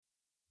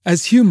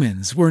As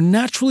humans, we're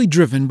naturally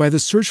driven by the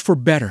search for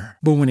better.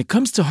 But when it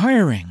comes to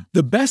hiring,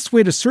 the best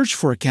way to search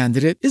for a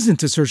candidate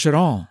isn't to search at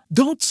all.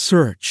 Don't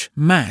search,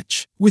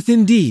 match with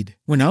Indeed.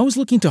 When I was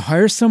looking to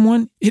hire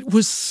someone, it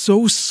was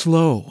so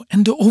slow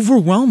and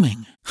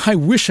overwhelming. I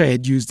wish I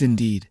had used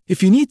Indeed.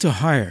 If you need to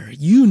hire,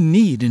 you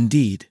need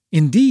Indeed.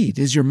 Indeed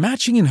is your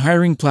matching and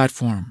hiring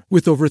platform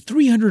with over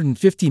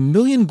 350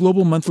 million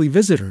global monthly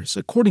visitors,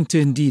 according to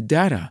Indeed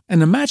data,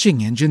 and a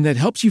matching engine that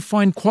helps you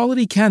find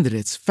quality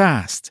candidates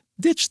fast.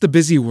 Ditch the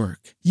busy work.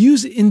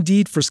 Use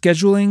Indeed for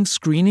scheduling,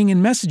 screening,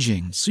 and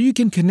messaging so you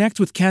can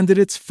connect with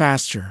candidates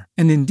faster.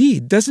 And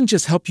Indeed doesn't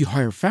just help you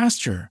hire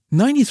faster.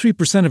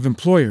 93% of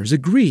employers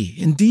agree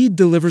Indeed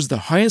delivers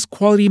the highest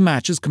quality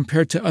matches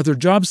compared to other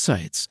job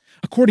sites,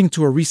 according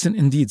to a recent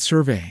Indeed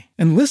survey.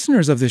 And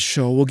listeners of this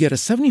show will get a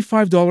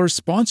 $75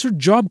 sponsored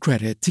job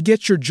credit to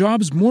get your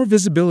jobs more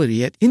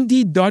visibility at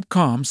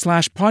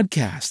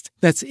Indeed.com/podcast.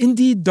 That's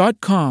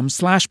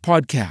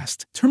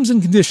Indeed.com/podcast. Terms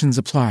and conditions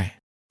apply.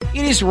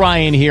 It is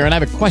Ryan here, and I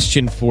have a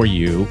question for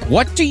you.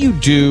 What do you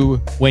do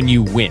when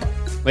you win?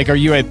 Like, are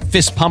you a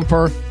fist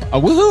pumper, a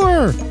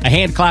woohooer, a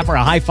hand clapper,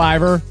 a high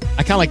fiver?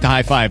 I kind of like the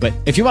high five, but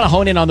if you want to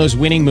hone in on those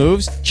winning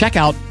moves, check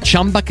out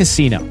Chumba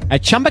Casino.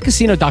 At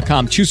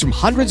ChumbaCasino.com, choose from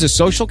hundreds of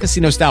social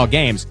casino-style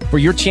games for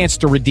your chance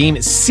to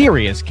redeem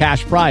serious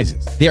cash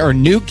prizes. There are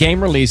new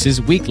game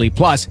releases weekly,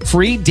 plus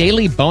free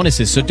daily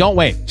bonuses. So don't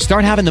wait.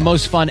 Start having the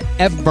most fun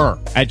ever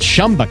at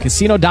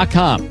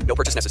ChumbaCasino.com. No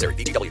purchase necessary.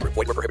 VGW. Void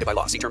where prohibited by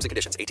law. See terms and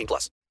conditions.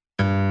 18+.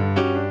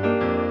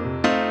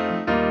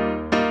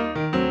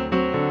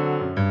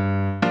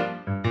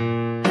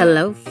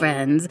 Hello,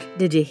 friends.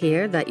 Did you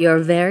hear that your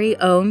very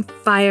own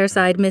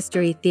Fireside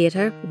Mystery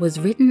Theater was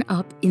written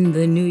up in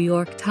the New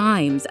York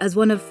Times as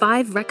one of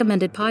 5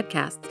 recommended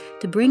podcasts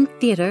to bring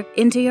theater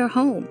into your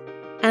home?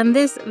 And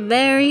this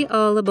very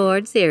All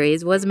Aboard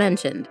series was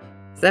mentioned.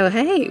 So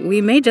hey, we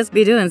may just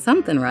be doing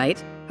something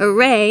right.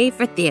 Hooray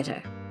for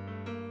theater.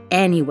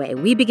 Anyway,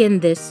 we begin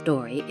this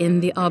story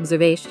in the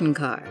observation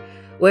car,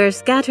 where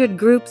scattered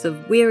groups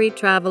of weary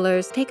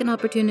travelers take an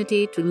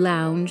opportunity to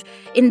lounge,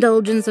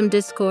 indulge in some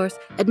discourse,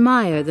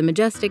 admire the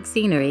majestic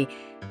scenery,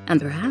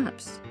 and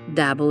perhaps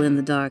dabble in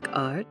the dark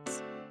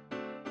arts.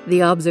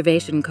 The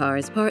observation car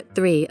is part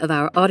 3 of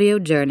our audio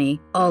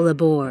journey, All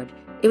Aboard.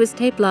 It was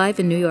taped live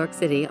in New York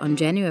City on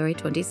January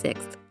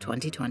 26th,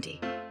 2020.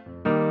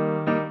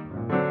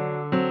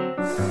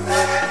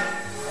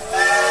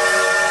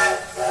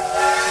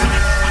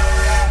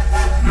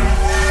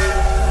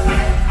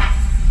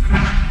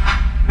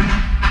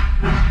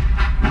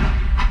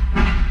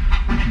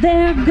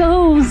 There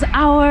goes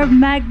our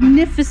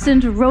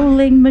magnificent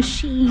rolling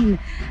machine,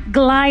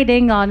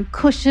 gliding on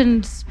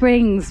cushioned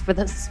springs for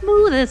the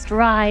smoothest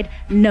ride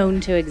known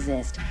to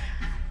exist.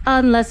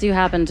 Unless you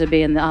happen to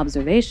be in the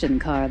observation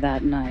car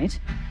that night.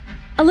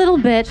 A little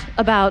bit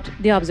about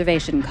the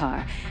observation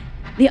car.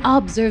 The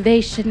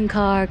observation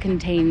car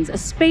contains a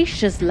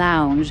spacious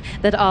lounge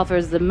that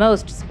offers the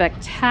most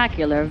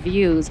spectacular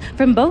views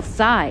from both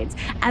sides,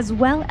 as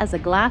well as a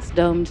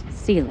glass-domed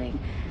ceiling.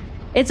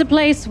 It's a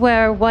place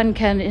where one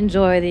can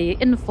enjoy the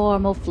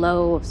informal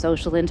flow of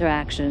social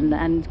interaction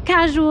and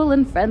casual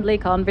and friendly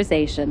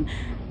conversation.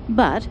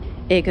 But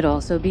it could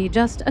also be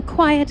just a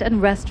quiet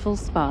and restful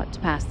spot to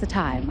pass the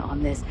time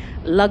on this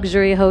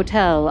luxury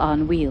hotel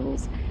on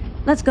wheels.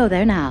 Let's go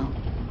there now.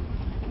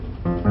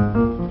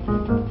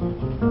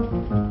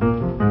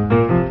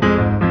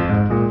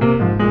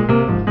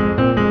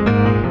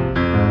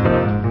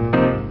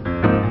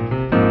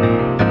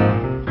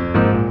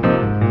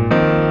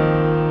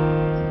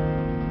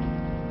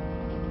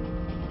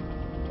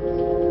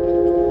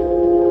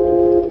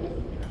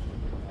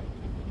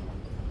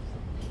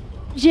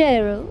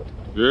 Gerald?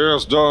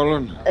 Yes,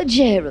 darling?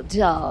 Gerald,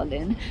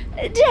 darling,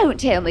 don't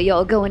tell me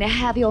you're going to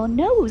have your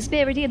nose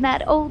buried in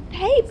that old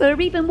paper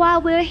even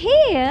while we're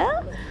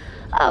here.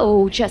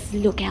 Oh, just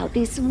look out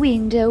this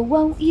window,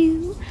 won't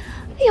you?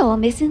 You're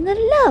missing the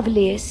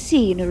loveliest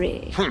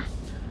scenery.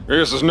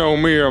 This is no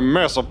mere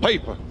mess of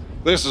paper.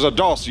 This is a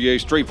dossier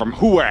straight from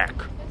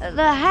HUAC.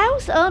 The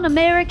House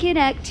Un-American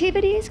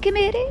Activities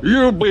Committee?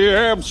 You'll be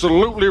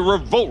absolutely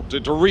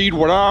revolted to read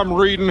what I'm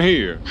reading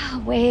here.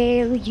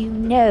 Well, you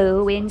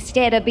know,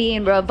 instead of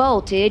being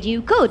revolted,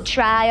 you could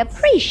try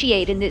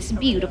appreciating this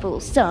beautiful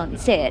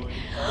sunset.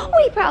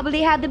 We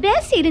probably have the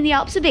best seat in the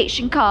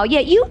observation car,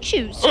 yet you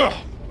choose. Ugh,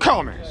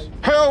 commies.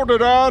 How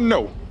did I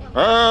know?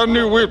 I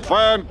knew we'd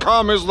find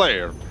commies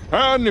there.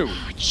 I knew.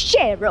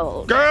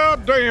 Gerald.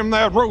 God damn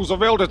that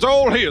Roosevelt. It's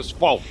all his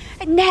fault.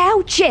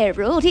 Now,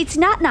 Gerald, it's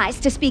not nice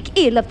to speak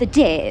ill of the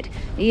dead,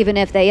 even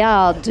if they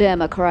are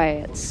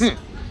Democrats.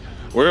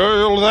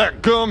 Well,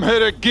 that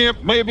gum-headed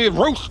gimp may be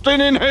roasting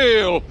in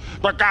hell,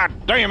 but God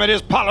damn it,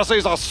 his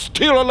policies are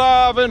still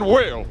alive and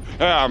well.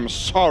 I'm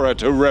sorry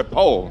to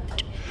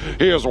report.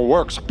 His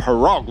Works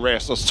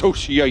Progress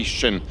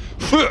Association.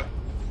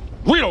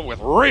 Riddled with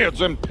reds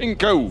and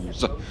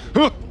pinkos.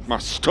 My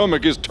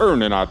stomach is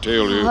turning, I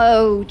tell you.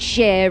 Oh,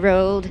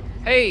 Gerald.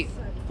 Hey,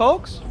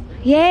 folks.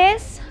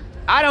 Yes?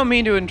 I don't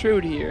mean to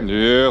intrude here.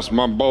 Yes,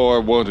 my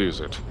boy, what is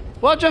it?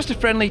 Well, just a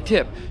friendly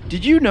tip.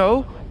 Did you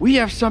know we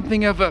have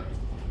something of a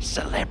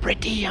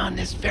celebrity on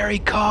this very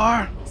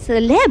car?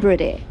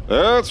 Celebrity?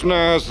 That's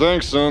nice,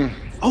 thanks, son.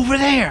 Over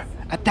there,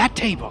 at that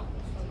table.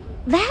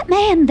 That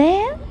man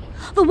there?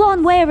 The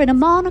one wearing a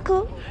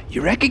monocle?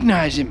 You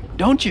recognize him,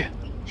 don't you?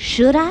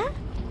 Should I?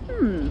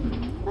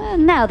 Well,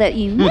 now that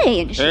you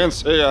mention. And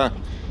say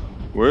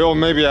well,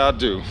 maybe I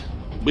do.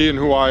 Being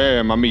who I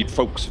am, I meet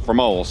folks from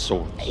all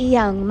sorts.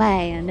 Young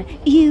man,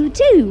 you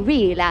do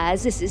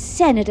realize this is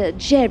Senator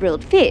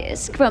Gerald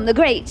Fisk from the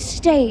great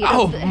state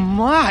of... Oh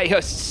my, a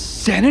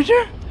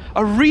senator?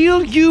 A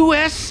real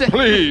U.S.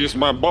 Please,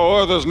 my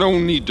boy, there's no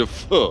need to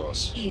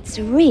fuss. It's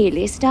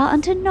really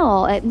starting to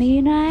gnaw at me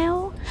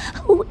now.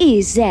 Who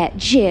is that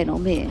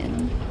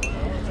gentleman?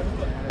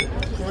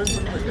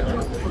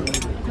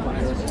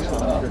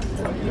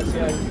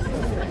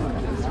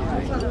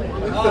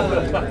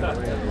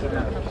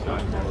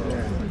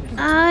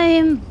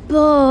 I'm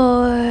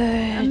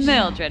bored.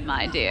 Mildred,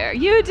 my dear,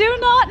 you do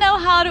not know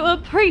how to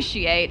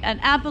appreciate an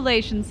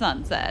Appalachian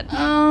sunset.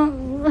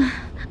 Oh,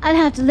 I'd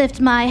have to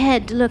lift my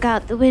head to look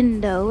out the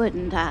window,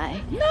 wouldn't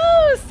I?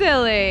 No,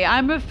 silly.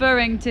 I'm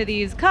referring to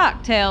these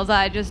cocktails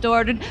I just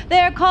ordered.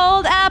 They're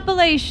called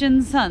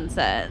Appalachian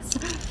sunsets.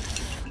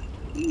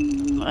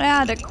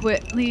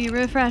 Adequately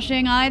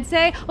refreshing, I'd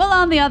say. Well,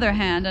 on the other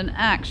hand, an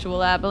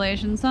actual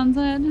Appalachian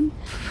sunset.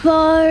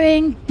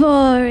 Boring,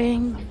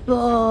 boring,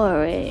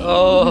 boring.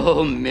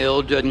 Oh,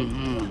 Mildred.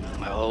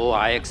 Oh,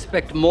 I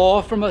expect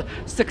more from a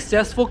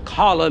successful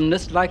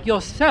columnist like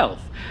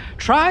yourself.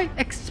 Try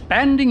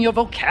expanding your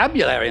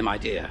vocabulary, my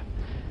dear.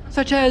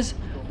 Such as,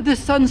 the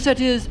sunset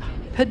is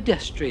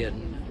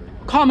pedestrian,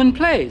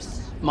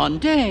 commonplace,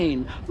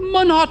 mundane,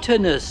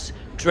 monotonous,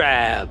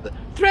 drab,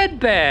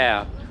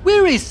 threadbare,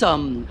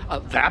 wearisome,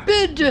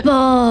 vapid.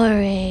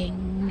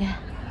 Boring.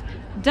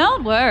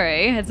 Don't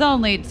worry, it's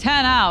only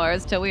 10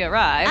 hours till we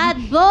arrive. At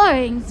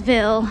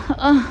Boringsville.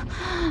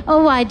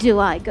 Oh, why do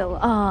I go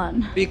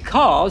on?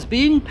 Because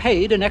being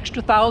paid an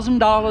extra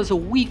 $1,000 a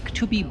week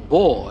to be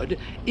bored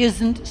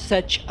isn't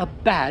such a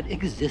bad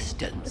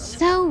existence.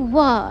 So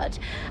what?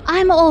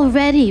 I'm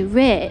already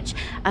rich.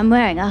 I'm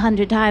wearing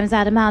 100 times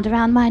that amount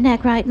around my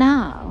neck right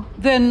now.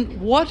 Then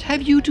what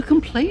have you to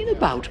complain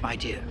about, my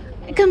dear?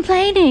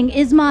 Complaining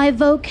is my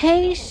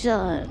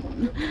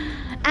vocation.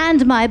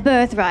 And my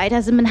birthright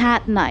as a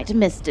Manhattanite,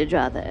 Mr.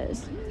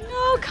 Druthers.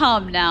 Oh,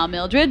 come now,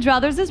 Mildred.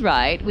 Druthers is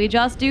right. We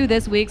just do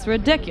this week's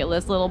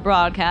ridiculous little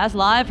broadcast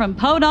live from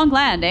Podunk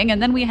Landing,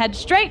 and then we head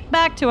straight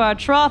back to our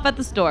trough at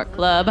the Stork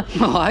Club.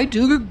 Oh, I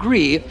do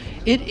agree.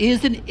 It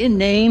is an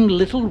inane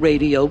little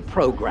radio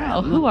program.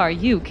 Oh, who are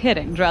you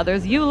kidding,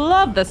 Druthers? You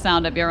love the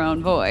sound of your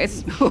own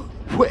voice.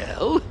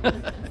 Well,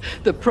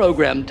 the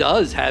program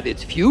does have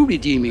its few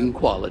redeeming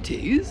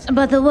qualities.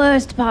 But the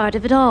worst part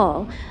of it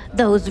all,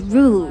 those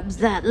rubes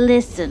that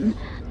listen,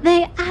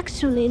 they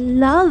actually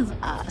love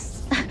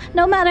us,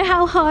 no matter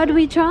how hard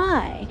we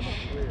try.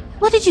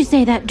 What did you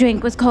say that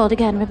drink was called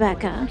again,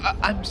 Rebecca?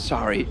 I'm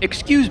sorry.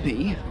 Excuse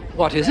me.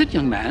 What is it,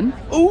 young man?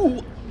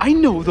 Oh, I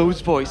know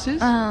those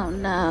voices. Oh,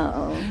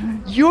 no.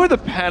 You're the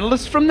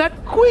panelists from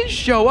that quiz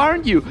show,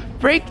 aren't you?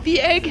 Break the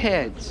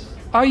Eggheads.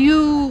 Are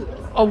you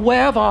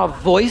aware of our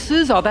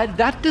voices? Are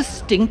that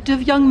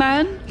distinctive, young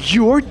man?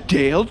 You're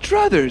Dale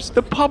Druthers,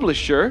 the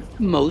publisher.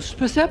 Most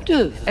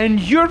perceptive. And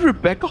you're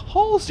Rebecca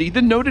Halsey,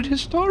 the noted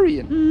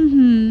historian.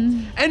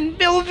 Mm-hmm. And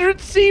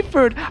Mildred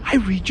Seaford. I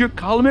read your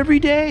column every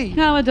day.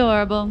 How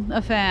adorable.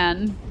 A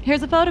fan.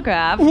 Here's a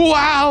photograph.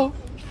 Wow!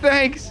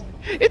 Thanks.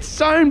 It's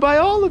signed by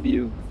all of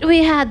you.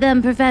 We had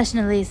them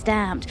professionally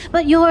stamped,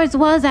 but yours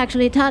was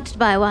actually touched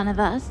by one of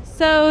us.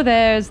 So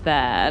there's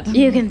that.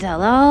 You can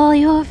tell all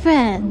your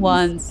friends.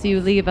 Once you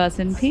leave us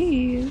in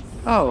peace.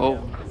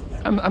 Oh,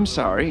 I'm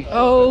sorry.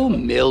 Oh,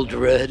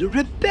 Mildred,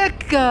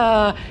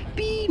 Rebecca,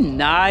 be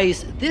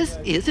nice. This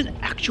is an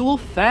actual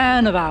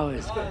fan of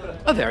ours.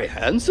 A very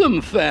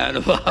handsome fan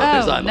of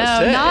ours, I must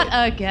say. No,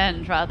 not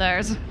again,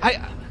 Druthers.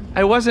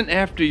 I wasn't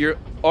after your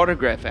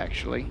autograph,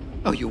 actually.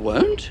 Oh, you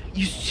weren't?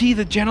 You see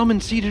the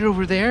gentleman seated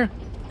over there?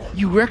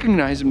 You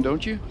recognize him,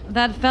 don't you?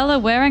 That fella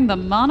wearing the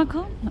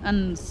monocle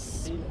and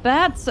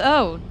spats?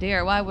 Oh,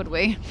 dear, why would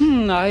we?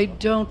 I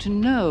don't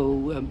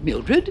know.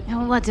 Mildred?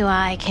 What do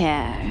I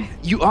care?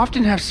 You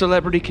often have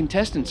celebrity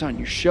contestants on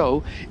your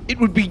show. It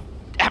would be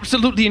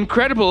absolutely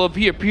incredible if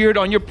he appeared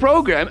on your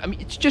program. I mean,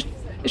 it's just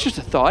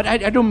a thought. I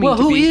don't mean to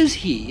be... Well, who is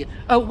he?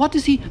 What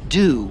does he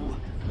do?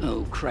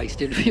 Oh,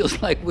 Christ, it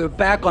feels like we're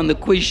back on the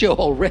quiz show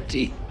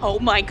already. Oh,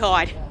 my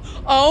God.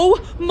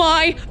 Oh,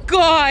 my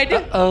God.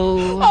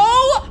 Uh-oh.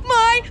 Oh,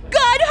 my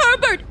God,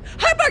 Herbert.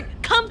 Herbert,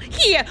 come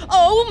here.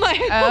 Oh,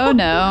 my... Oh,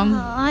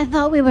 no. I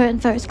thought we were in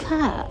first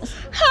class.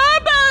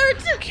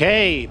 Herbert!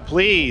 Okay,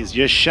 please,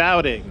 you're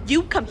shouting.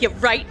 You come here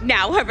right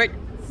now, Herbert.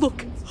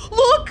 Look.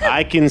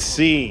 I can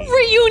see.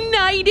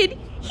 Reunited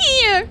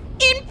here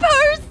in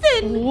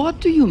person. What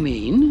do you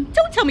mean?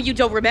 Don't tell me you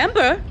don't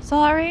remember.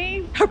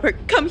 Sorry. Herbert,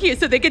 come here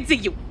so they can see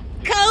you.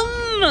 Come!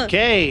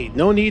 Okay,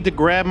 no need to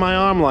grab my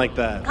arm like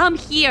that. Come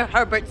here,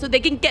 Herbert, so they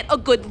can get a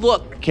good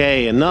look.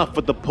 Okay, enough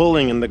with the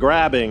pulling and the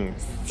grabbing.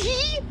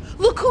 See?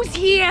 Look who's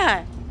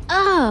here.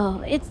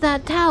 Oh, it's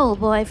that towel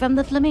boy from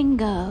the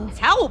Flamingo.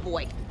 Towel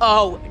boy?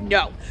 Oh,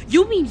 no.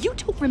 You mean you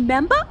don't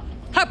remember?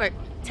 Herbert,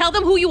 tell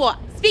them who you are.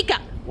 Speak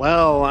up.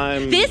 Well,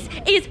 I'm... This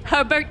is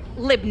Herbert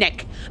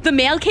Libnick, the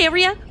mail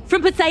carrier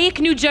from Passaic,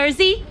 New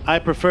Jersey. I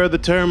prefer the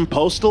term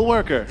postal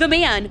worker. The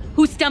man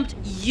who stumped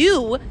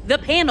you, the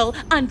panel,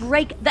 on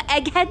Break the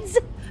Eggheads.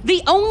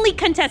 The only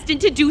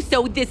contestant to do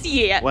so this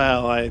year.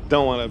 Well, I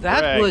don't want to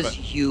That brag, was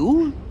but...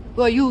 you?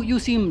 Well, you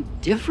seem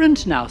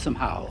different now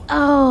somehow.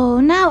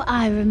 Oh, now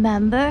I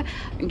remember.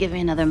 Give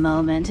me another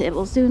moment. It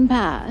will soon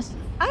pass.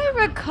 I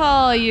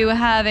recall you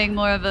having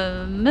more of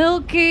a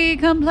milky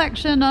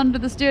complexion under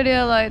the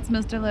studio lights,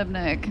 Mr.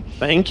 Libnick.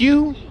 Thank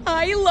you?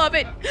 I love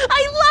it.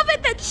 I love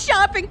it, that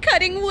sharp and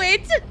cutting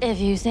wit. If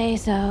you say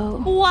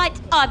so. What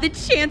are the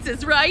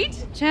chances, right?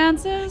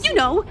 Chances? You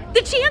know,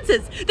 the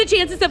chances. The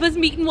chances of us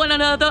meeting one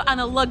another on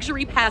a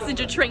luxury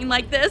passenger train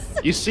like this.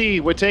 You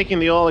see, we're taking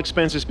the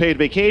all-expenses-paid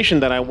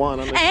vacation that I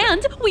want on the...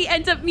 And we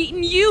end up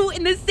meeting you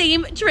in the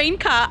same train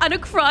car on a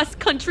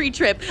cross-country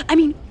trip. I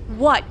mean,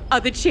 what are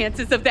the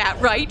chances of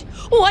that, right?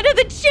 What are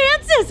the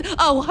chances?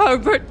 Oh,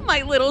 Herbert,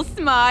 my little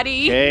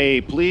smarty. Hey,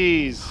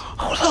 please.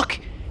 Oh, look!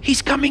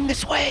 He's coming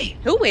this way.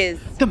 Who is?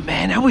 The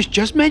man I was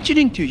just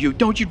mentioning to you.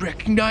 Don't you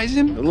recognize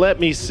him?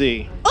 Let me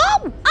see.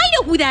 Oh, I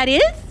know who that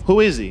is. Who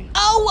is he?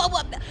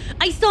 Oh,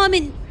 I saw him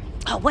in...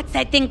 Oh, what's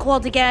that thing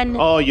called again?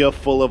 Oh, you're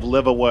full of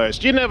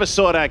liverwurst. You never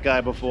saw that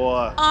guy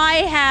before.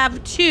 I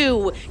have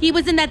too. He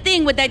was in that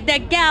thing with that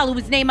gal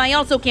whose name I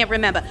also can't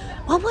remember.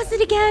 What was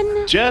it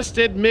again? Just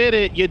admit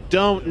it. You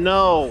don't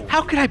know.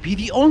 How could I be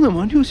the only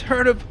one who's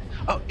heard of...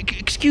 Oh,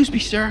 excuse me,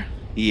 sir.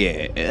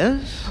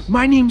 Yes?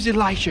 My name's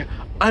Elisha.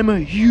 I'm a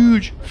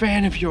huge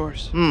fan of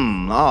yours.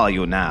 Are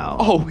you now?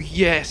 Oh,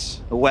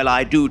 yes. Well,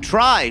 I do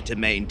try to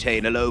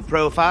maintain a low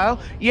profile,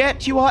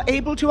 yet you are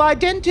able to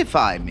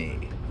identify me.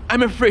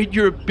 I'm afraid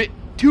you're a bit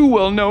too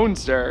well known,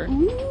 sir.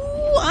 Ooh,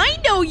 I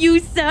know you,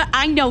 sir.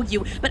 I know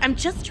you. But I'm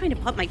just trying to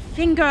put my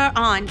finger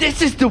on...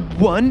 This is the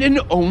one and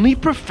only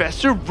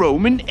Professor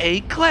Roman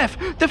A. Clef,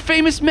 the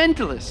famous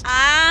mentalist.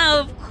 Ah,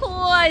 of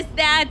course,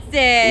 that's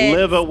it.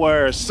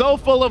 Liverwurst. So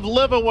full of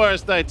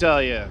liverwurst, I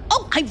tell you.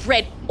 Oh, I've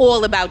read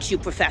all about you,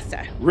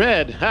 Professor.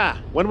 Read?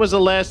 Ha! When was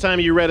the last time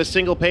you read a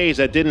single page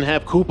that didn't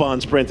have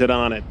coupons printed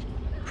on it?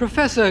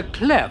 Professor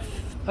Clef.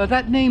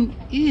 That name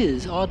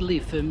is oddly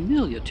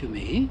familiar to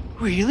me.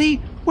 Really?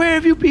 Where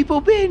have you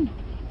people been?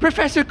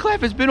 Professor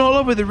Clef has been all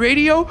over the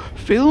radio,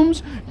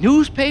 films,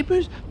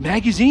 newspapers,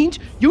 magazines,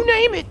 you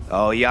name it.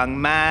 Oh, young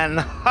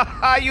man,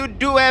 you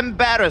do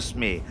embarrass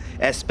me,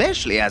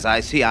 especially as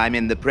I see I'm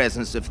in the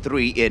presence of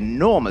 3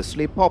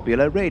 enormously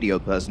popular radio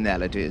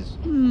personalities.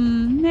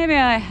 Maybe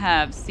I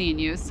have seen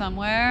you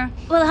somewhere.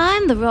 Well,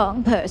 I'm the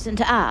wrong person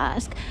to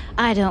ask.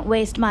 I don't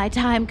waste my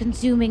time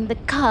consuming the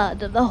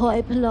cud of the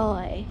hoi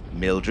polloi.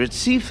 Mildred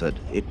Seaford,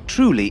 it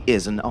truly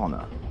is an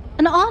honor.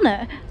 An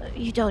honor?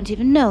 You don't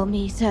even know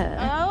me, sir.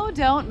 Oh,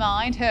 don't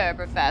mind her,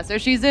 Professor.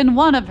 She's in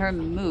one of her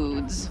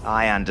moods.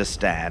 I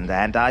understand,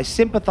 and I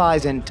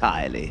sympathize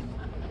entirely.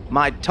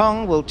 My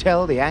tongue will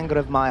tell the anger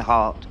of my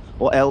heart,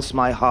 or else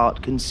my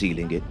heart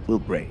concealing it will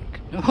break.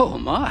 Oh,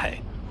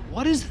 my.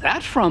 What is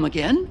that from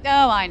again?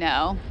 Oh, I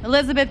know.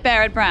 Elizabeth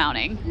Barrett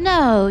Browning.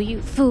 No,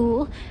 you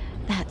fool.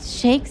 That's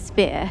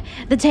Shakespeare,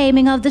 The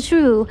Taming of the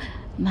Shrew.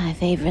 My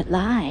favorite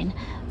line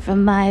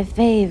from my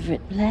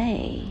favorite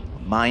play.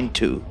 Mine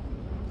too.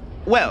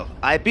 Well,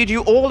 I bid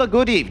you all a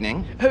good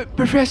evening.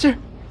 Professor,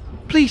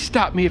 please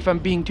stop me if I'm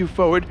being too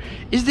forward.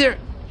 Is there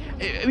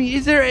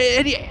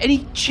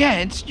any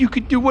chance you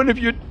could do one of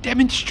your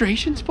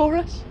demonstrations for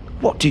us?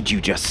 What did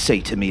you just say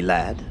to me,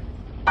 lad?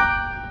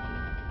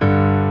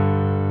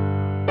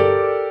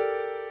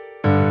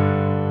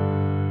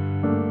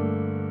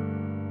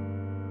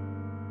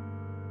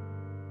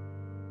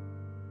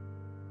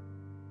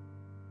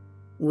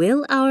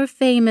 Will our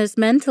famous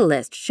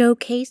mentalist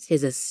showcase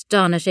his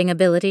astonishing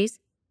abilities?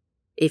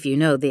 If you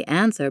know the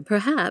answer,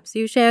 perhaps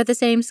you share the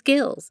same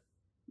skills.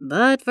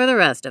 But for the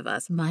rest of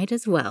us, might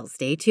as well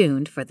stay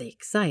tuned for the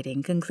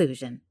exciting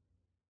conclusion.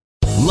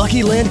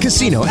 Lucky Land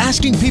Casino,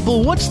 asking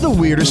people, what's the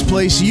weirdest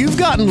place you've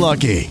gotten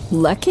lucky?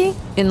 Lucky?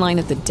 In line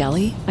at the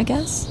deli, I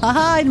guess?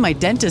 Aha, in my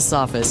dentist's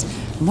office.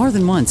 More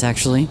than once,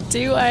 actually.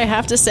 Do I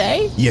have to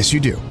say? Yes, you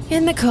do.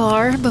 In the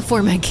car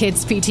before my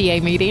kids'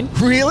 PTA meeting.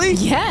 Really?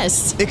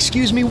 Yes.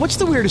 Excuse me, what's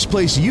the weirdest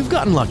place you've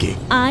gotten lucky?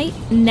 I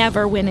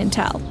never win and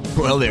tell.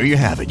 Well, there you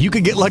have it. You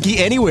can get lucky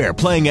anywhere,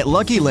 playing at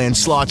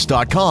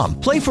LuckyLandSlots.com.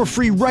 Play for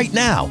free right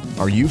now.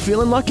 Are you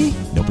feeling lucky?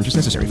 No purchase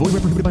necessary. Void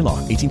where prohibited by law.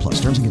 18+.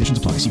 Terms and conditions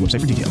apply. See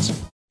website for details.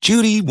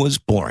 Judy was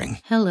boring.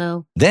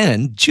 Hello.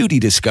 Then Judy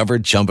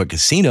discovered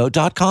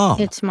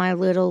ChumbaCasino.com. It's my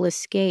little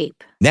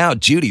escape. Now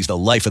Judy's the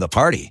life of the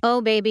party. Oh,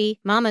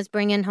 baby, mama's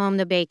bringing home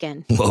the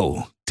bacon.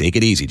 Whoa, take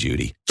it easy,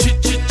 Judy.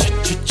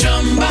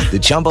 The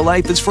Chumba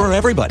life is for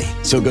everybody.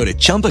 So go to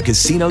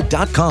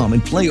ChumbaCasino.com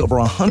and play over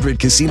 100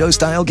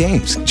 casino-style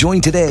games. Join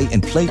today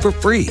and play for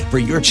free for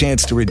your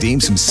chance to redeem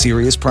some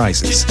serious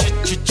prizes.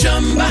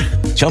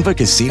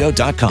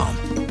 ChumbaCasino.com.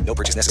 No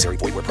purchase necessary.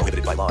 Void where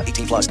prohibited by law.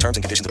 18 plus terms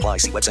and conditions apply.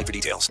 See website for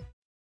details.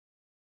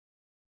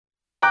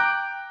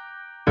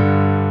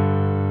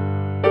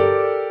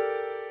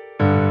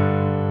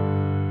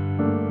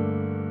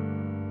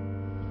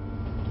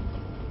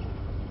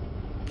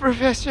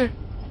 Professor,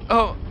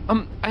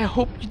 I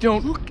hope you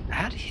don't... Look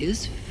at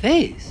his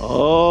face.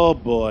 Oh,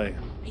 boy.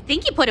 I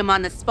think you put him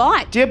on the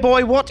spot. Dear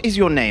boy, what is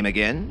your name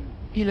again?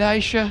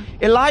 Elisha.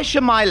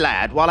 Elisha, my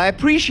lad, while I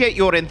appreciate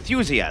your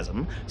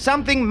enthusiasm,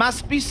 something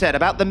must be said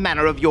about the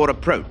manner of your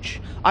approach.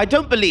 I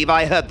don't believe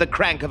I heard the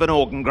crank of an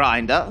organ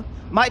grinder.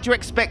 Might you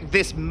expect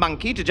this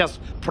monkey to just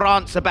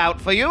prance about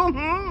for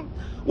you?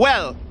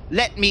 Well,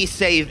 let me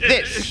say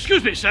this.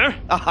 Excuse me, sir.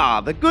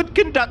 Aha, the good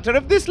conductor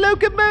of this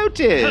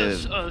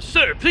locomotive.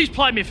 Sir, please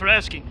pardon me for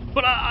asking,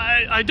 but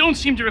I don't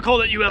seem to recall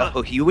that you ever...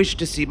 Oh, you wish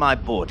to see my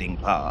boarding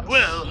pass?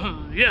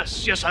 Well,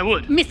 yes, I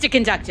would. Mr.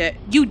 Conductor,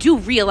 you do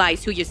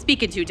realize who you're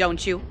speaking to,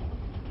 don't you?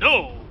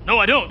 No,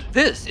 I don't.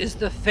 This is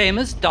the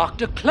famous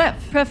Dr.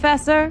 Clef.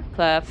 Professor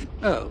Clef.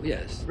 Oh,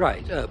 yes,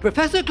 right.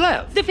 Professor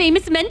Clef. The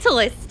famous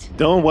mentalist.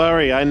 Don't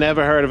worry, I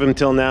never heard of him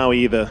till now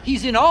either.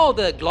 He's in all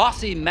the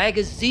glossy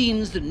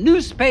magazines, the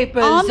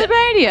newspapers. On the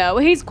radio,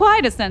 he's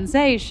quite a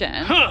sensation.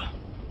 Huh.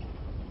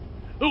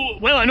 Oh,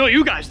 well, I know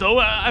you guys, though.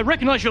 I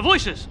recognize your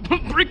voices.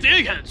 Brick the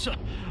Eggheads.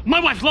 My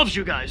wife loves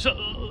you guys.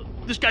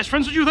 This guy's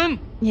friends with you, then?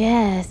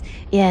 Yes,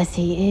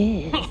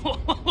 he is.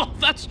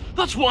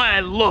 That's why I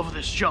love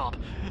this job.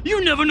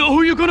 You never know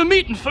who you're gonna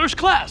meet in first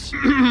class.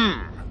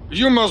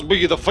 You must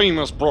be the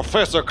famous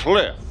Professor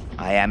Clef.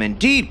 I am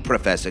indeed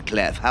Professor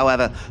Clef.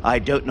 However, I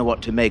don't know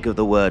what to make of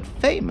the word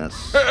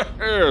famous.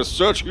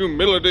 Such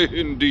humility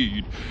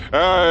indeed.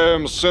 I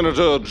am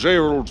Senator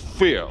Gerald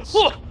Fisk.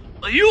 Oh,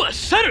 are you a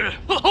senator?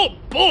 Oh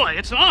boy,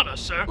 it's an honor,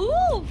 sir.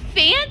 Ooh,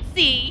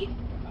 fancy.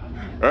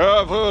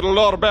 I've heard a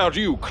lot about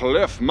you,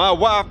 Clef. My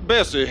wife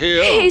Bessie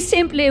here. He's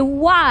simply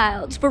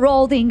wild for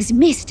all things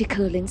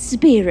mystical and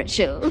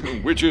spiritual.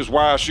 Which is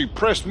why she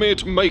pressed me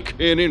to make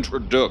an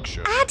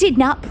introduction. I did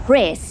not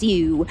press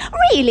you.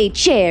 Really,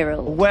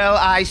 Gerald. Well,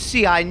 I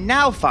see I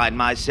now find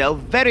myself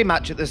very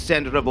much at the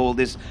center of all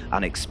this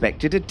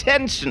unexpected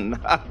attention.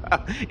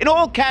 In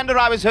all candor,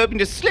 I was hoping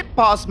to slip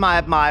past my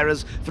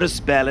admirers for a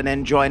spell and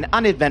enjoy an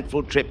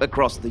uneventful trip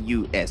across the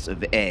US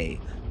of A.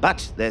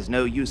 But there's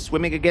no use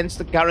swimming against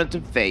the current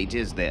of fate,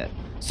 is there?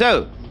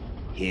 So,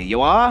 here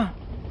you are,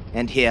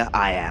 and here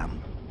I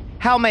am.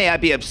 How may I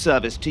be of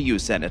service to you,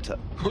 Senator?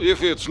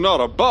 If it's not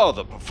a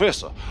bother,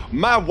 Professor,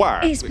 my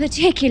wife... Is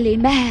particularly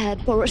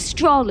mad for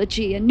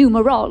astrology and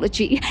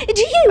numerology.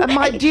 Do you...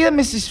 My dear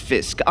Mrs.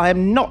 Fisk, I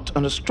am not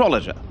an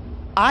astrologer.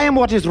 I am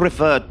what is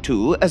referred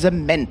to as a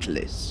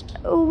mentalist.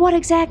 What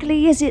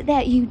exactly is it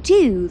that you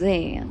do,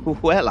 then?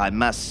 Well, I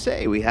must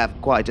say we have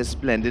quite a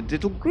splendid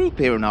little group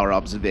here in our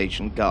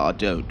observation car,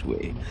 don't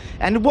we?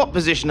 And in what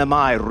position am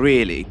I,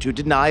 really, to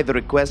deny the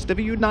request of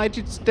a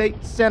United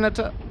States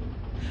Senator?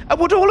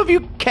 Would all of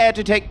you care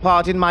to take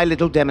part in my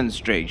little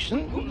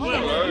demonstration?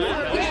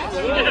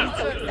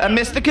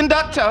 Mr.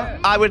 Conductor,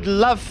 I would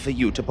love for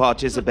you to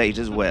participate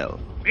as well.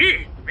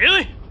 Me?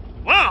 Really?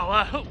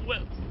 Wow,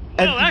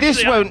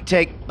 This won't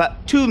take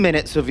but 2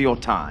 minutes of your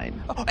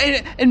time. Oh,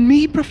 and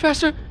me,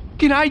 Professor?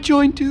 Can I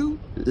join too?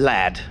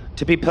 Lad,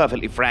 to be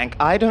perfectly frank,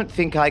 I don't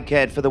think I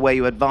cared for the way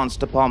you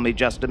advanced upon me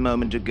just a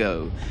moment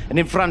ago, and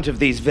in front of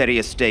these very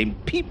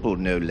esteemed people,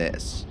 no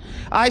less.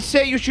 I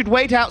say you should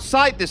wait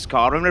outside this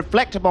car and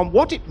reflect upon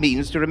what it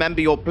means to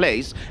remember your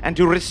place and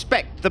to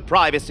respect the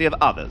privacy of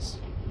others.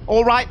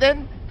 All right,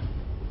 then?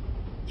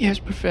 Yes,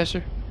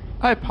 Professor.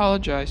 I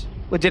apologize.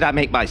 Well, did I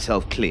make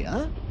myself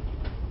clear?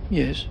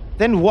 Yes.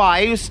 Then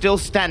why are you still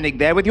standing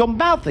there with your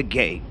mouth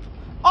agape?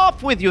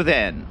 Off with you,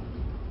 then.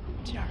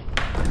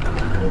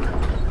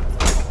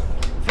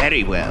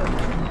 Very well.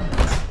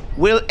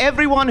 Will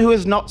everyone who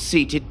is not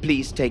seated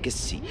please take a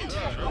seat?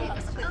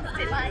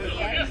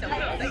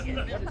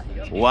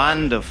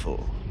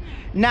 Wonderful.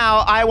 Now,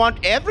 I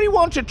want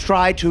everyone to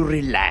try to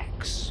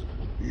relax.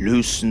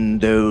 Loosen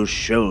those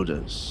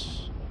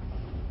shoulders.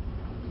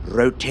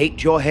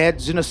 Rotate your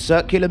heads in a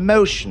circular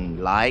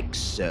motion, like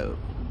so.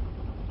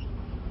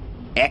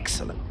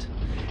 Excellent.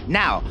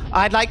 Now,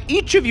 I'd like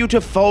each of you to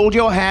fold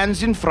your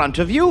hands in front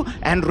of you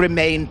and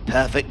remain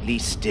perfectly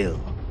still.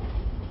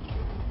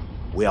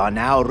 We are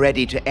now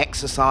ready to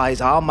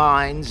exercise our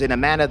minds in a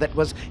manner that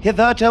was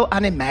hitherto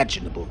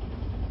unimaginable,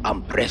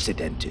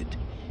 unprecedented,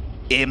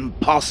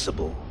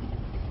 impossible.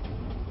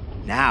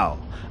 Now,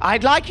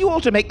 I'd like you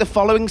all to make the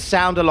following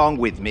sound along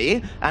with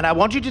me, and I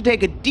want you to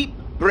take a deep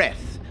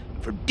breath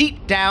from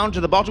deep down to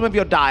the bottom of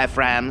your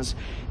diaphragms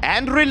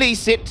and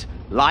release it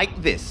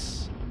like this.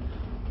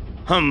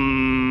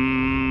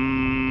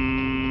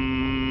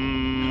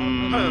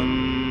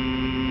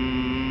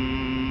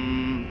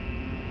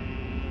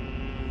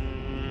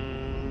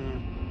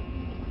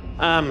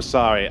 I'm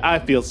sorry. I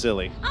feel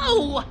silly.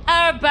 Oh,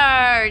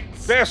 Herbert!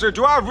 Bessie,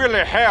 do I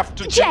really have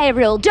to...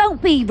 Gerald,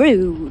 don't be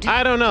rude.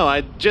 I don't know.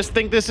 I just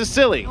think this is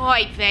silly.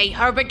 Oy vey,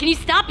 Herbert, can you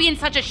stop being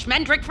such a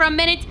schmendrick for a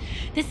minute?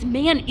 This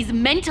man is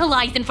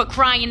mentalizing, for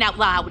crying out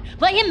loud.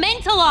 Let him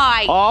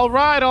mentalize! All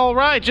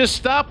right. Just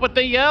stop with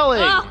the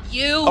yelling. Oh,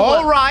 you!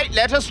 All right,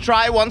 let us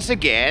try once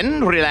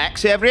again.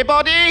 Relax,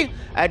 everybody.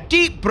 A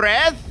deep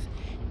breath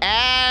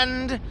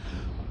and...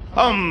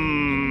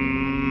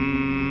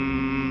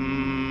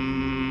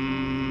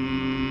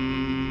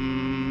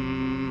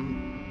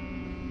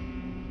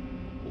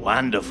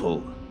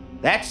 Wonderful.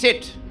 That's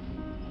it.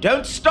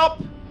 Don't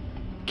stop.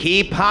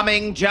 Keep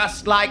humming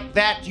just like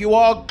that. You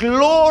are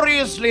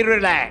gloriously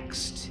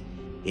relaxed.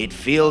 It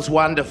feels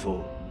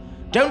wonderful.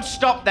 Don't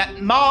stop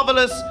that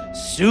marvelous,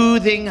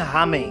 soothing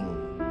humming.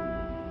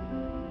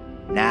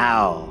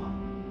 Now,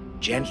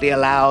 gently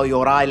allow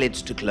your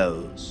eyelids to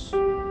close.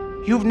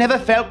 You've never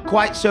felt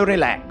quite so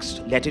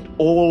relaxed. Let it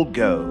all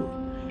go.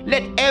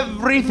 Let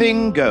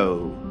everything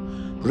go.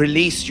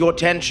 Release your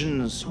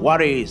tensions,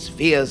 worries,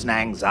 fears, and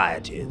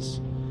anxieties.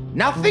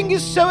 Nothing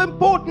is so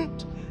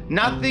important.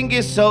 Nothing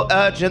is so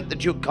urgent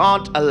that you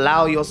can't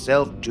allow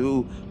yourself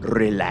to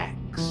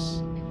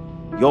relax.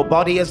 Your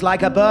body is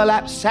like a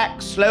burlap sack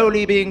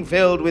slowly being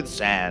filled with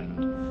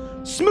sand.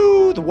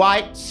 Smooth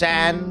white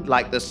sand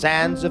like the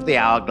sands of the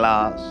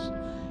hourglass.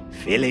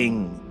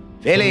 Filling,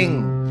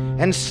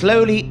 and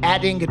slowly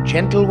adding a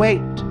gentle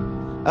weight.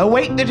 A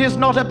weight that is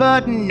not a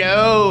burden,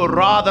 no,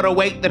 rather a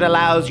weight that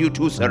allows you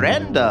to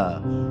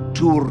surrender,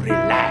 to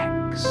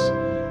relax.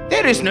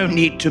 There is no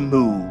need to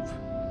move.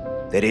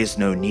 There is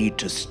no need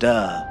to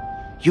stir.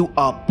 You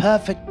are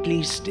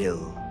perfectly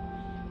still.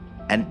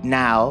 And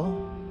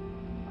now,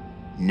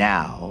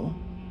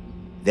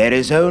 there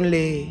is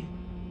only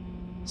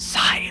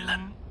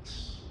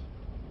silence.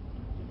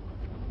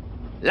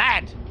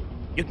 Lad,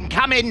 you can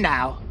come in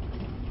now.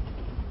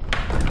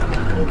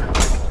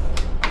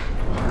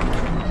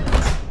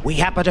 We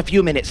have but a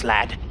few minutes,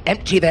 lad.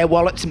 Empty their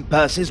wallets and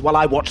purses while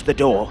I watch the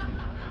door.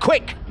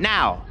 Quick,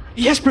 now.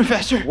 Yes,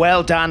 Professor.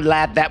 Well done,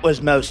 lad. That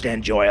was most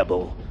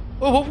enjoyable.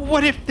 Well,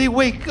 what if they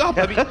wake up?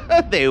 I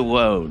mean, they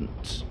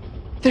won't.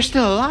 They're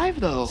still alive,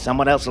 though.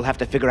 Someone else will have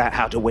to figure out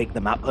how to wake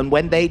them up. And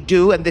when they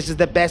do, and this is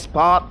the best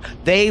part,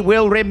 they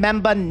will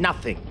remember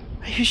nothing.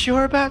 Are you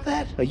sure about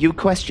that? Are you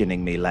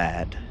questioning me,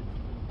 lad?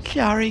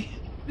 Sorry.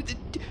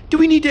 Do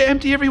we need to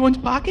empty everyone's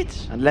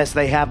pockets? Unless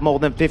they have more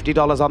than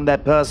 $50 on their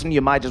person, you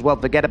might as well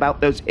forget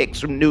about those hicks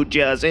from New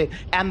Jersey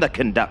and the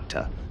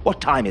conductor. What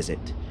time is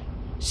it?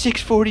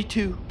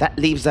 6:42. That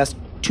leaves us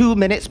 2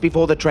 minutes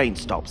before the train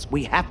stops.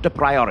 We have to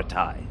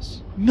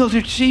prioritize.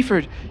 Mildred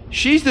Seaford.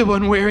 She's the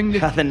one wearing the...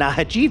 The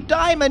Najib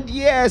Diamond,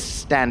 yes.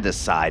 Stand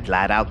aside,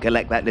 lad. I'll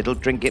collect that little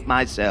trinket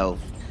myself.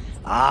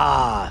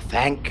 Ah,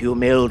 thank you,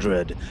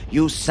 Mildred.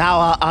 You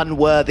sour,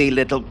 unworthy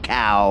little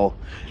cow.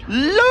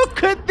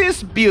 Look at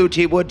this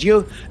beauty, would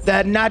you?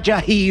 The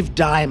Najib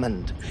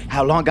Diamond.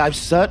 How long I've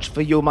searched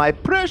for you, my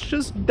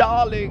precious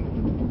darling.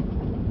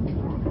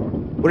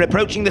 We're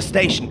approaching the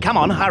station. Come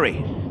on,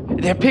 hurry.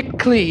 They're picked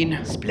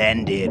clean.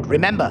 Splendid.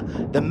 Remember,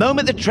 the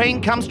moment the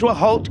train comes to a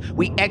halt,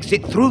 we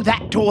exit through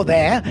that door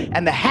there,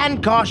 and the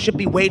handcar should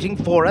be waiting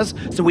for us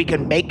so we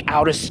can make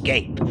our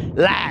escape.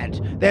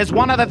 Lad, there's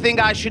one other thing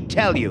I should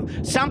tell you.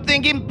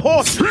 Something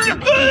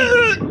important.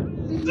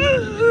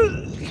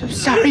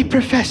 Sorry,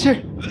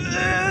 Professor.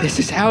 This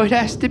is how it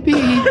has to be.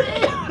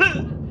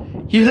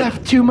 You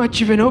left too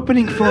much of an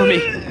opening for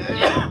me.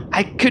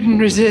 I couldn't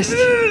resist.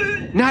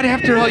 Not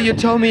after all you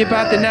told me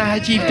about the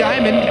Najib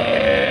Diamond.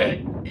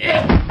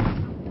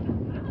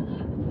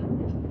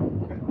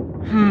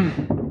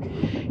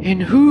 In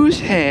whose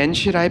hand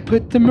should I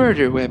put the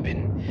murder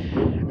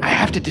weapon? I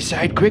have to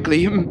decide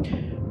quickly.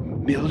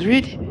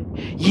 Mildred?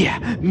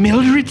 Yeah,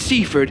 Mildred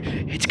Seaford.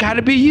 It's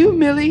gotta be you,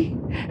 Millie.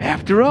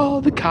 After all,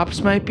 the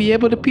cops might be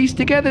able to piece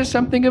together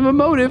something of a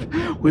motive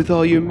with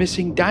all your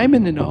missing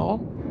diamond and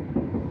all.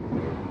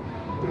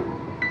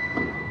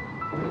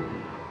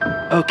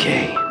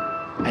 Okay,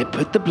 I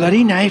put the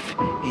bloody knife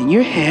in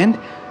your hand,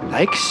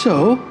 like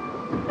so.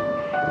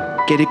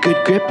 Get a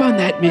good grip on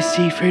that, Miss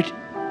Seaford.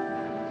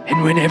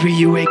 And whenever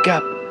you wake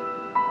up,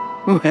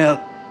 well,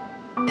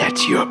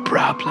 that's your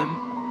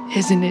problem,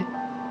 isn't it?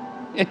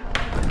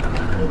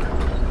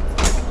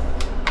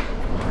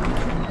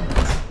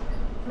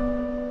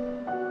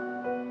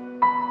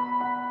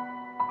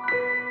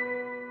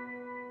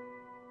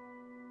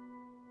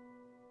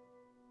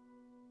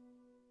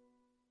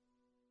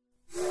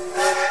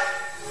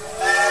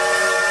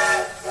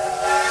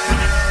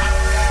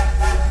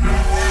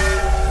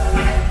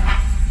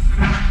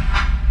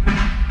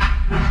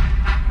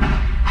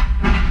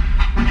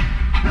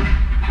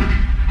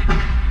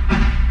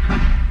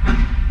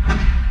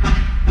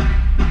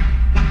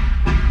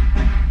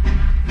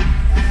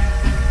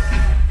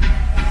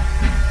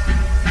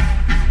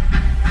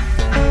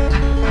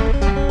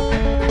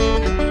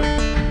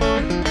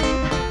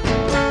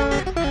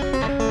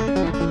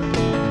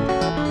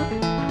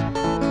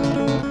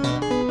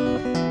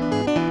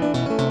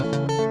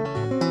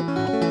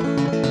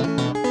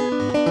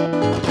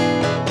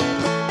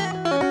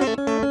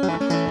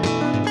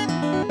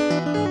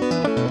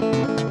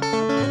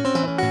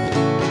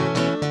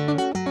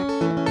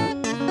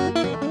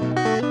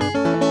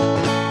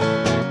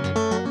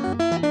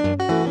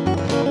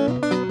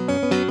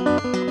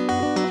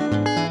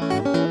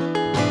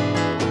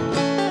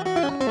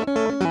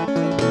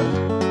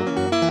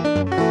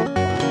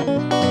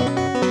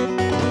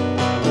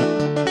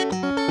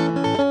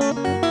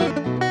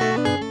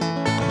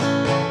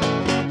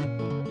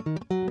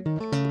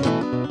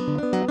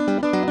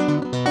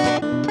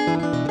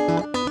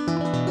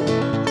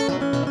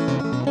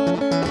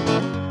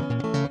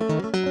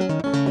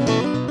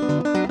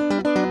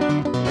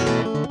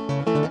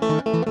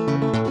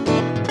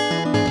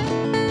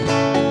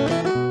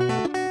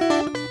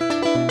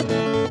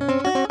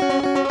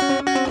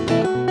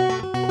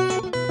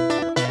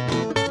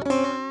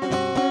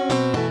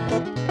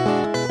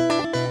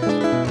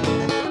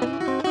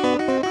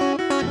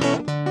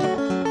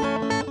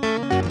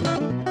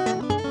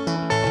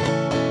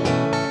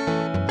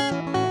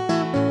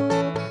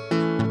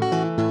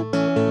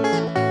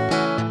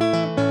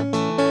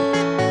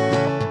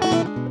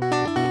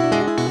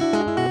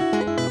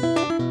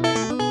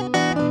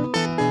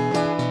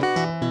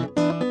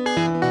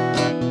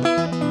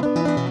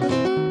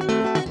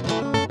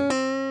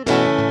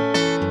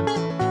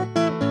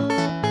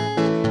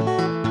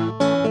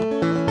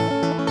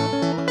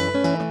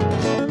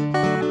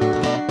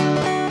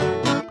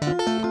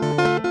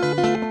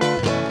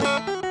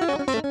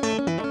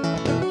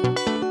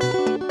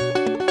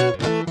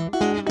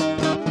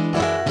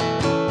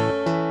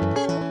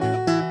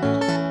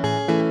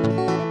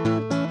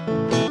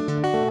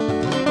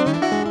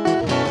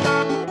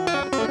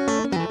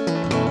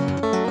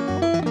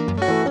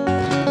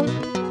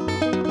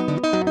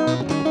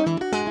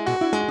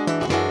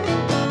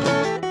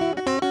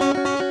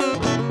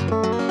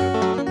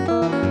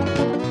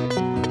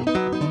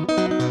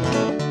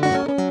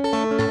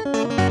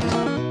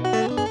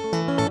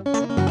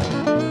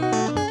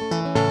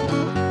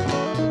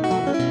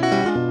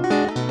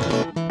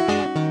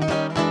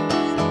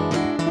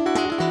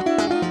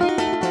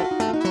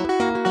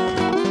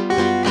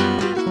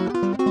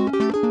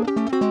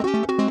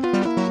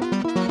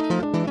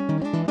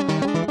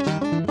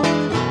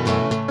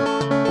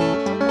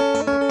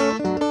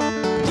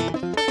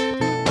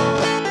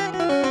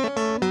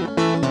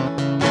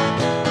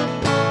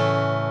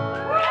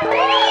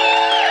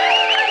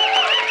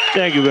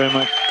 Thank you very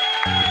much.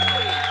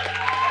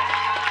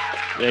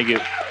 Thank you.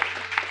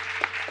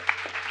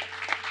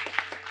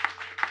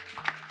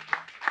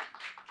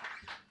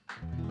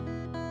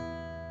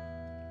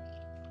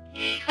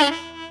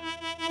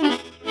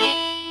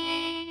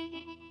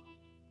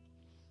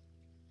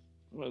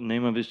 Well, the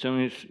name of the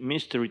song is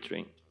Mystery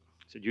Train.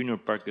 It's a Junior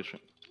Parker song.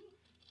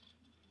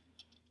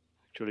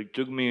 Actually, it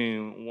took me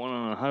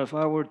 1.5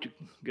 hours to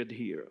get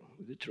here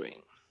with the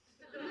train.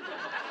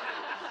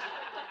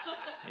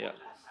 Yeah.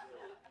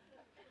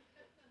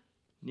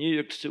 New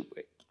York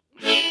subway.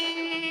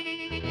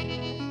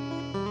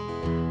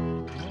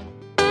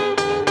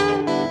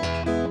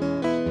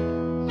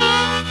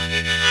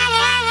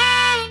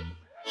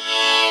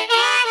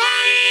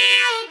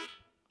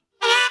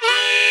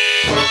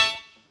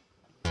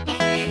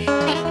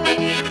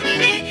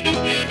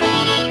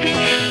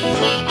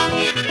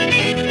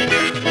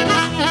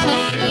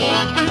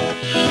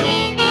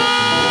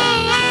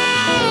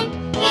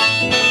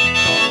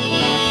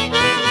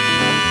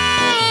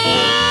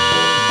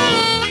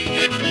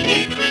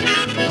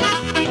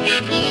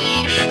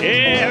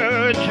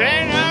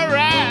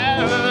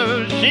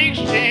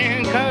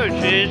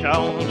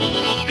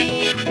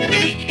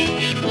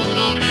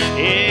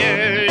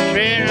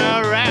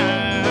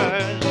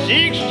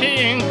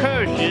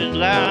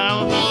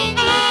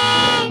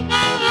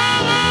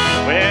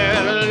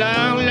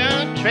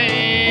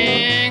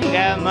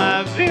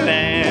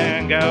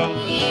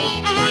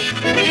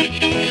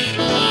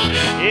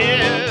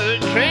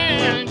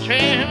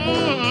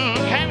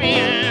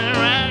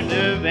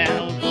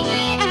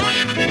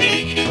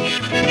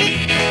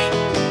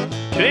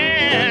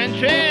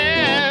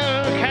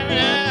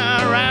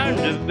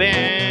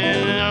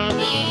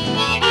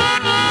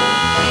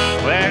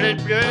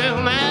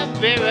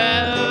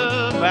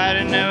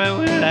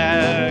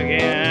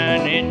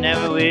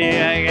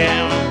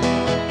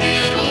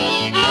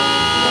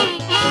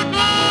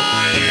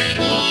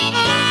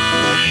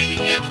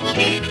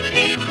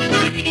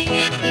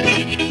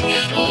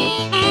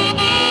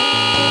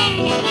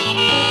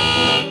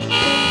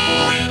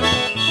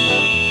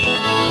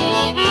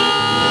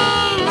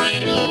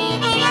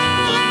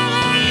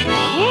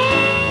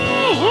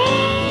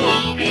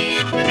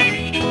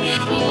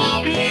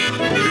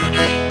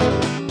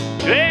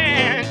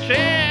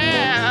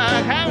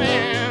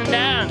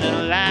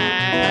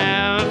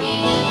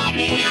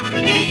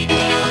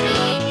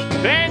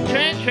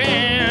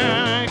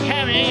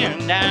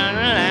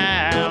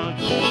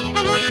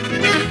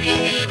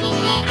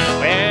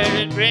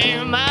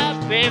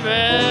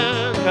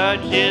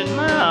 She's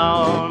my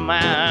own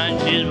man,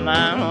 she's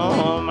my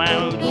own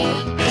man.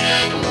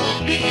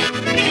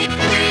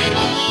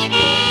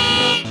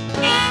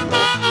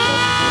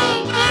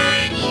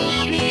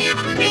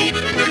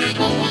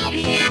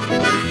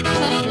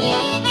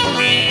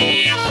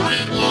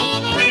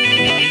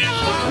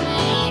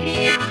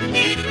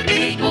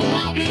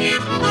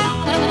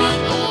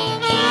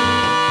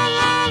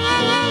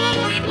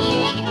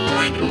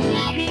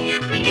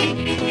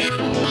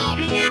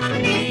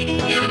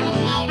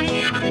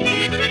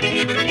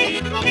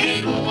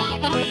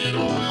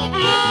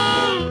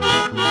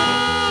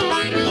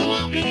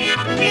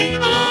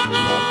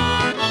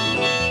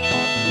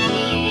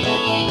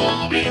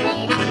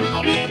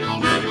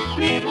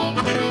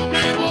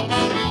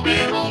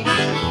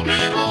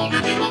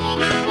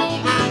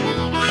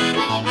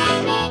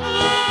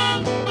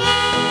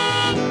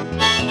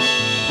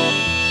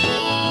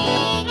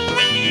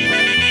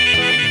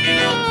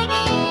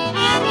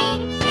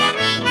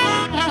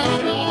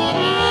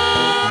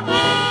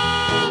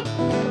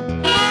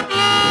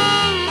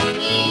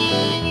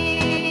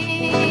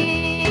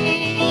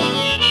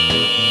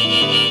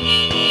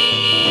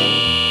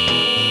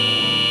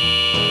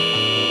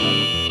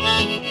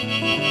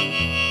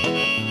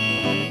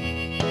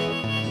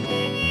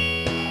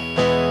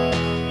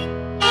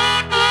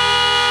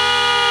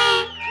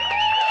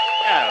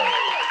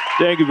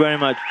 Thank you very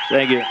much.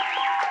 Thank you.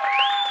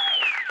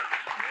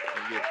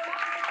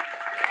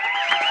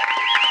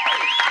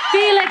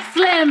 Felix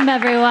Slim,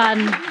 everyone.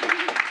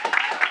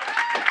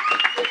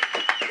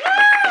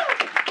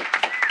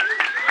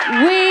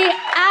 We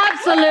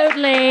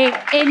absolutely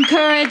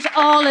encourage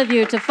all of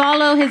you to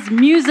follow his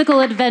musical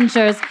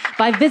adventures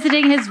by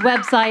visiting his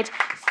website,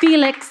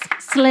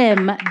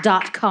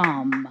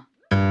 felixslim.com.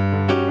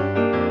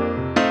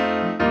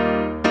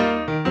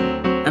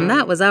 And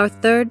that was our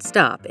third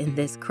stop in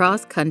this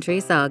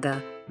cross-country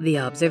saga, The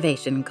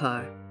Observation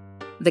Car.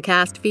 The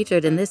cast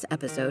featured in this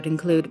episode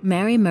include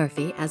Mary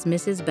Murphy as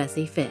Mrs.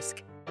 Bessie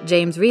Fisk,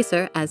 James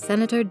Reeser as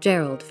Senator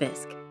Gerald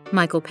Fisk,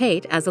 Michael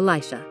Pate as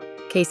Elisha,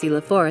 Casey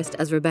LaForest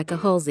as Rebecca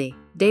Halsey,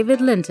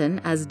 David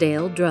Linton as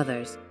Dale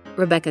Druthers,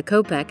 Rebecca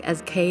Kopech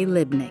as Kay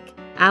Libnick,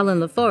 Alan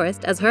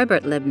LaForest as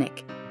Herbert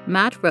Libnick,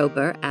 Matt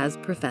Rober as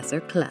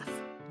Professor Clef,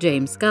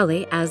 James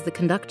Scully as the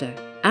conductor,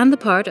 and the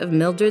part of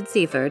Mildred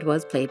Seaford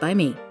was played by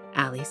me,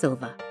 Ali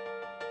Silva.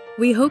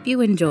 We hope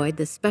you enjoyed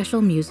the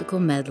special musical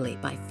medley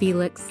by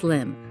Felix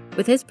Slim,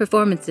 with his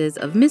performances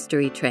of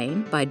Mystery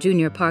Train by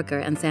Junior Parker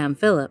and Sam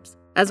Phillips,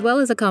 as well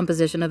as a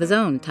composition of his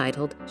own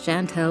titled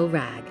Chantel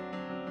Rag.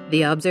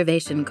 The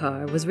Observation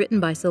Car was written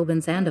by Sylvan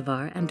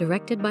Sandovar and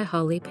directed by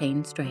Holly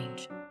Payne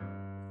Strange.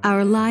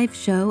 Our live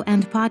show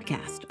and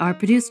podcast are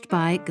produced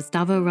by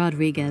Gustavo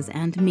Rodriguez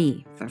and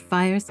me for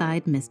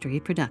Fireside Mystery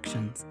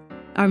Productions.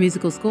 Our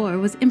musical score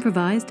was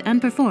improvised and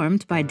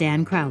performed by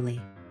Dan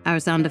Crowley. Our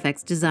sound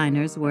effects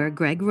designers were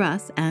Greg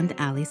Russ and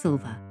Ali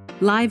Silva.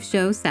 Live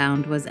show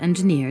sound was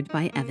engineered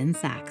by Evan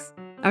Sachs.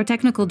 Our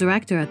technical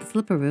director at the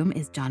Slipper Room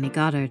is Johnny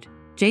Goddard.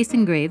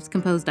 Jason Graves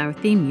composed our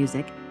theme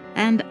music,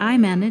 and I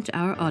manage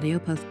our audio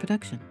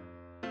post-production.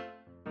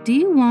 Do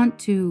you want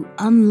to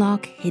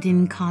unlock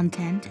hidden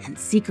content and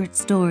secret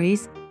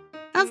stories?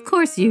 Of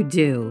course you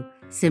do.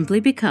 Simply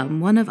become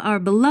one of our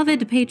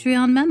beloved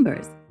Patreon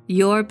members.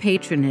 Your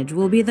patronage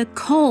will be the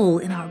coal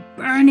in our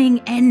burning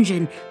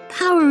engine,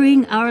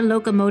 powering our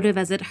locomotive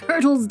as it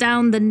hurtles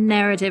down the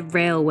narrative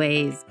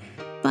railways,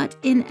 but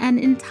in an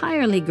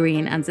entirely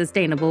green and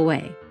sustainable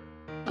way.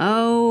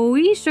 Oh,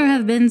 we sure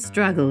have been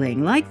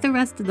struggling, like the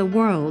rest of the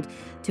world,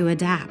 to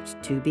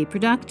adapt, to be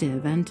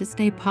productive, and to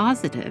stay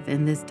positive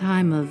in this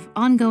time of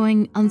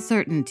ongoing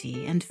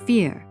uncertainty and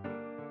fear.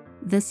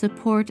 The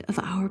support of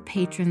our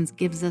patrons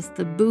gives us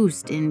the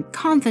boost in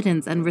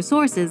confidence and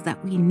resources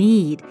that we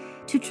need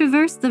to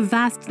traverse the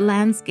vast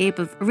landscape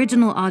of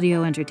original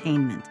audio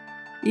entertainment.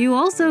 You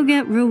also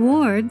get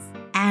rewards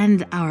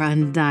and our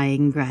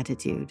undying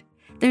gratitude.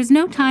 There's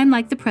no time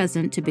like the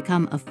present to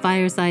become a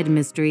Fireside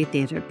Mystery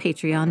Theater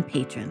Patreon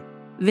patron.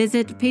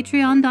 Visit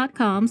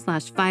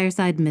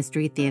patreon.com/Fireside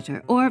Mystery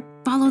Theater or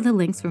follow the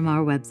links from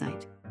our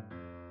website.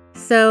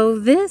 So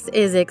this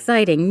is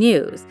exciting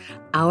news.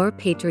 Our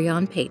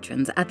Patreon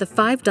patrons at the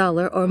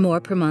 $5 or more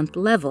per month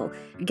level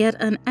get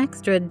an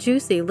extra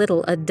juicy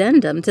little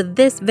addendum to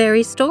this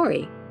very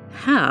story.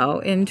 How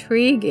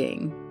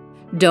intriguing.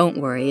 Don't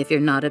worry if you're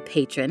not a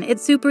patron.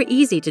 It's super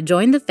easy to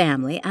join the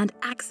family and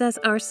access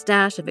our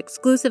stash of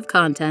exclusive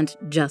content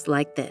just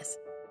like this.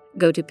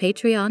 Go to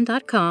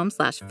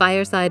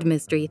patreon.com/Fireside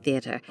Mystery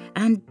Theater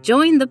and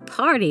join the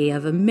party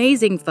of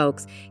amazing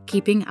folks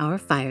keeping our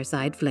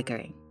fireside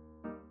flickering.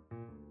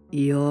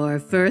 Your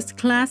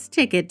first-class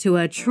ticket to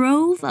a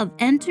trove of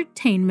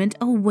entertainment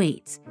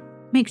awaits.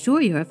 Make sure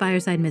you're a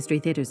Fireside Mystery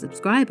Theater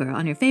subscriber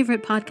on your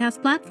favorite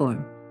podcast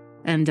platform.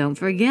 And don't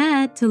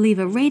forget to leave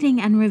a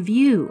rating and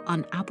review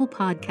on Apple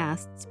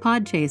Podcasts,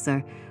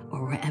 Podchaser,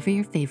 or wherever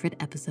your favorite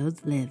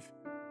episodes live.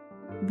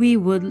 We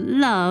would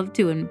love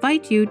to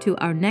invite you to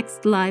our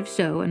next live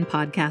show and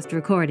podcast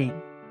recording.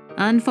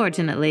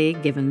 Unfortunately,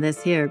 given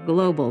this here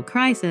global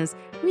crisis,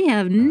 we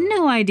have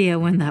no idea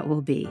when that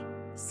will be.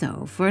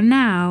 So for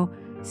now,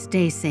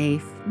 stay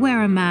safe,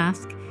 wear a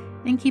mask,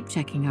 and keep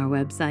checking our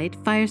website,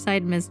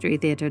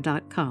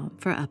 firesidemysterytheater.com,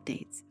 for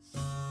updates.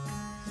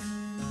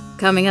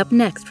 Coming up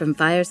next from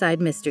Fireside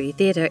Mystery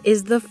Theater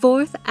is the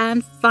fourth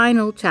and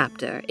final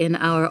chapter in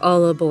our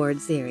All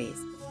Aboard series.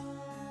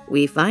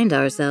 We find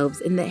ourselves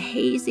in the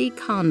hazy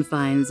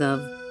confines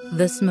of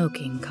the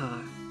smoking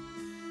car.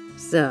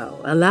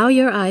 So, allow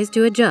your eyes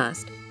to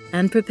adjust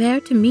and prepare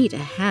to meet a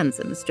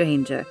handsome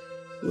stranger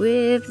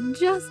with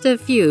just a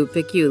few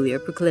peculiar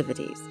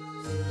proclivities.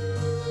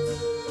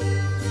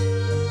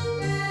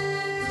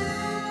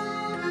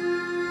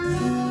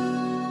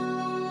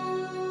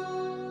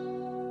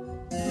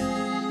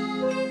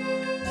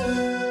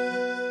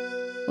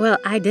 Well,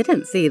 I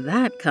didn't see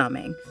that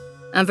coming.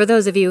 And for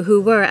those of you who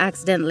were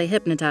accidentally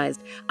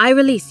hypnotized, I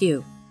release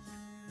you.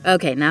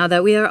 Okay, now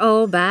that we are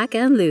all back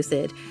and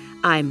lucid,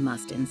 I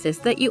must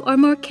insist that you are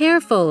more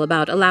careful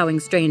about allowing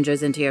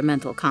strangers into your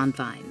mental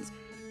confines,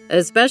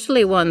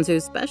 especially ones who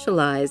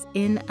specialize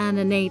in an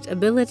innate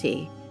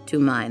ability to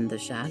mind the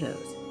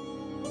shadows.